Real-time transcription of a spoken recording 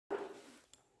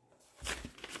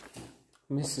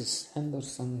Mrs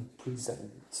Henderson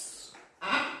Presents.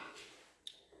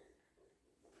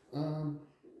 An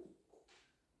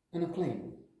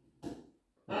acclaimed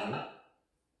movie,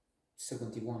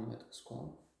 71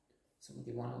 Metascore,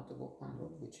 71 out of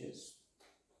 100, which is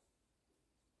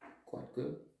quite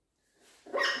good.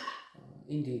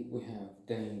 Indeed, we have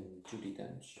Dame Judi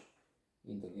Dench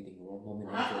in the leading role,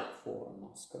 nominated for an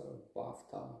Oscar,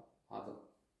 BAFTA, other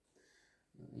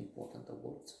important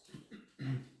awards.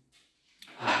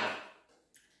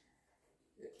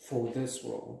 For this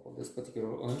role, for this particular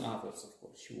role, and others, of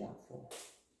course, she won for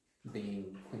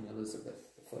being Queen Elizabeth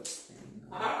I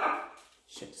in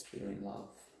Shakespeare in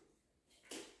Love.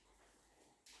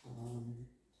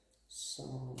 So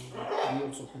we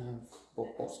also have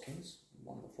Bob Hoskins,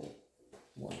 wonderful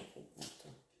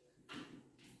actor,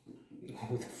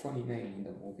 with a funny name in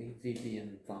the movie,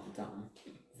 Vivian Van Damme.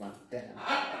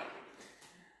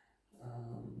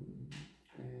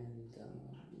 And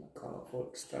a colourful,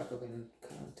 extravagant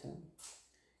character,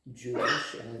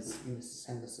 Jewish, as Mrs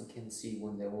Henderson can see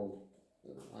when they all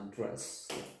undress.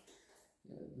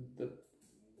 The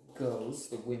girls,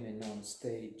 the women on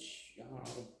stage,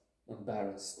 are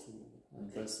embarrassed to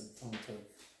undress in front of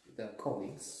their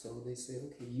colleagues, so they say,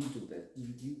 okay, you do that,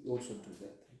 you also do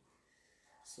that.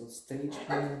 So stage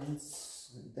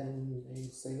hands, and then they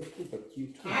say, okay, but you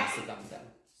too must have done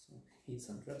that. So he's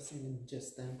undressing, and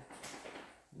just then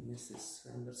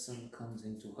Mrs Henderson comes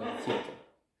into her theatre.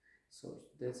 So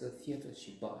there's a theatre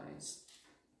she buys,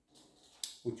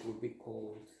 which would be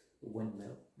called the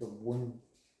Windmill,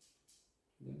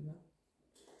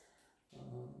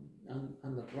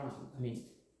 underground. I mean,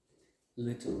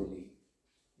 literally,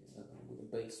 with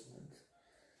a basement.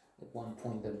 At one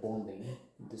point they're bonding.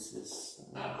 This is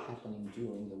happening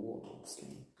during the war,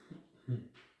 obviously.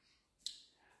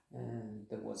 And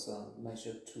there was a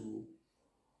measure to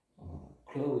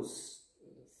close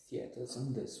theatres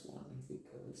on this one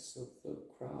because of the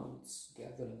crowds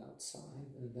gathering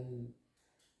outside, and then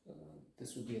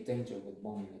this would be a danger with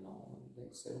bombing and all. And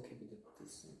they say, okay, we did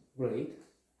this great.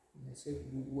 And they say,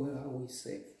 where are we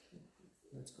safe?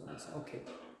 Let's go. And say, okay,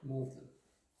 move them,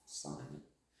 sign.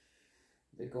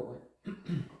 They go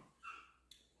in.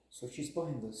 So she's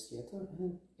buying this theatre,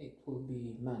 and it will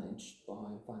be managed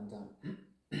by Van Damme.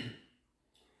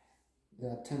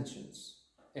 There are tensions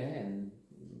and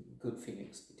good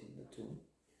feelings between the two.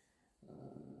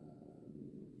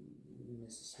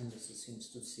 Mrs Henderson seems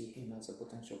to see him as a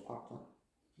potential partner,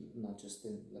 not just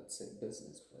in, let's say,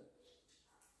 business, but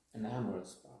an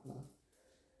amorous partner.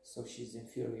 So she's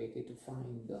infuriated to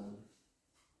find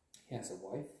he has a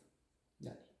wife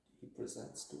that he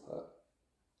presents to her,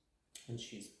 and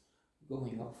she's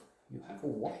going off, you have a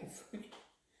wife?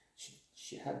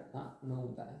 she had not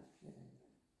known that.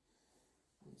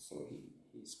 And so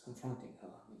he's confronting her.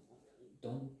 I mean,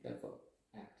 don't ever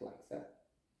act like that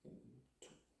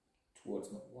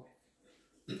towards my wife.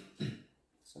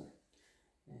 Sorry.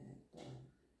 And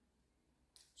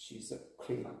she's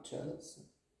clearly jealous.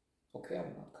 Okay, I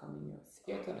will not come in your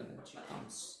theatre. And then she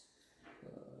comes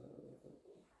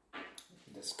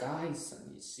in disguise,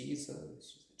 and he sees her.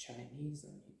 She's a Chinese,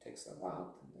 and he takes her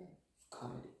out, and then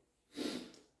comedy.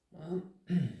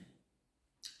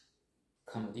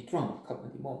 Comedy drama,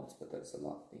 comedy moments, but there's a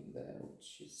lot in there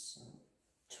which is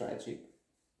tragic.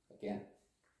 Again,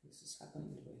 this is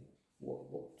happening during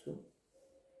World War II,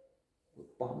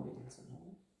 with bombings and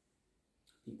all,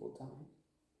 people dying,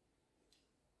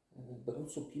 but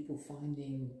also people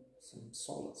finding some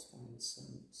solace, finding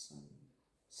some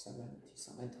serenity,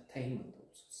 some entertainment,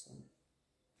 also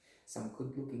some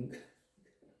good-looking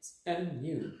girls and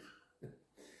nude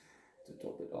to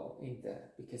top it all in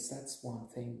there, because that's one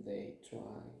thing they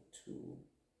try to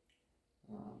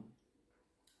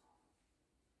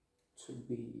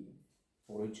be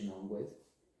original with.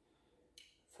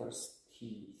 First,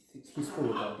 he's full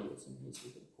of ideas, and he's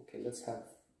like, okay, let's have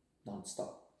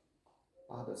non-stop.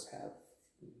 Others have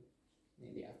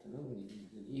in the afternoon, in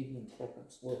the evening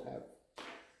programs. We'll have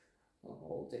an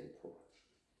all-day program.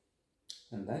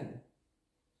 And then,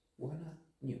 why not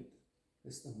nude?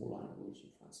 This is the Moulin Rouge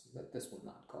in France, but this will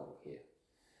not go here.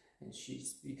 And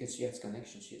because she has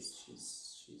connections,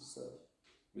 she's a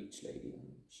rich lady,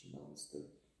 and she knows the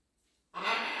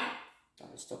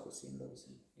aristocracy in those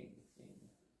in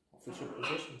official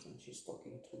positions, and she's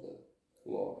talking to the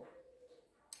lord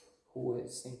who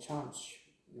is in charge,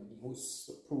 who's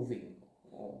approving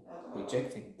or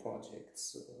rejecting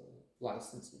projects,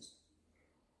 licenses.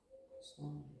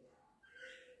 So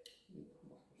we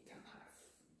can have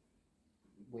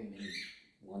women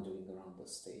wandering around the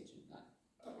stage at night.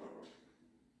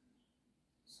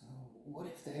 So what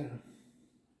if they're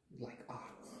like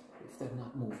art? If they're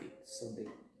not moving. So they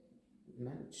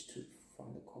managed to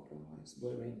find a compromise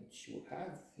wherein she will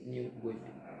have nude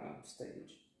women on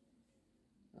stage,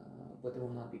 but they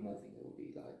will not be moving. They will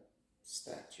be like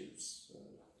statues,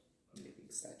 living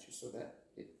statues, so that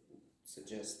it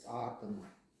suggests art and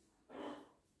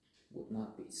would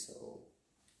not be so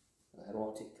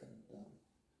erotic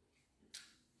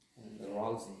and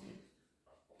arousing,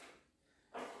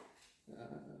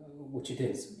 which it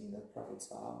is. I mean, the prophets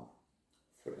are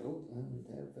thrilled and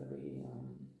they're very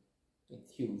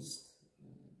enthused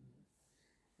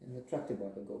and attracted by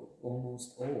the goal.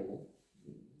 Almost all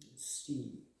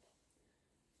see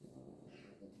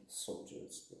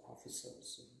soldiers, the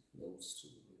officers, and those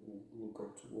who will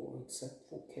go to war, except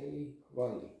for Kay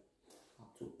Riley,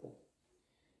 up to a point,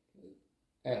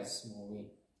 as Maureen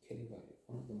Kelly Riley,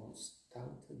 one of the most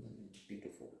talented and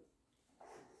beautiful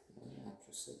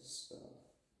actresses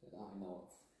that I know of.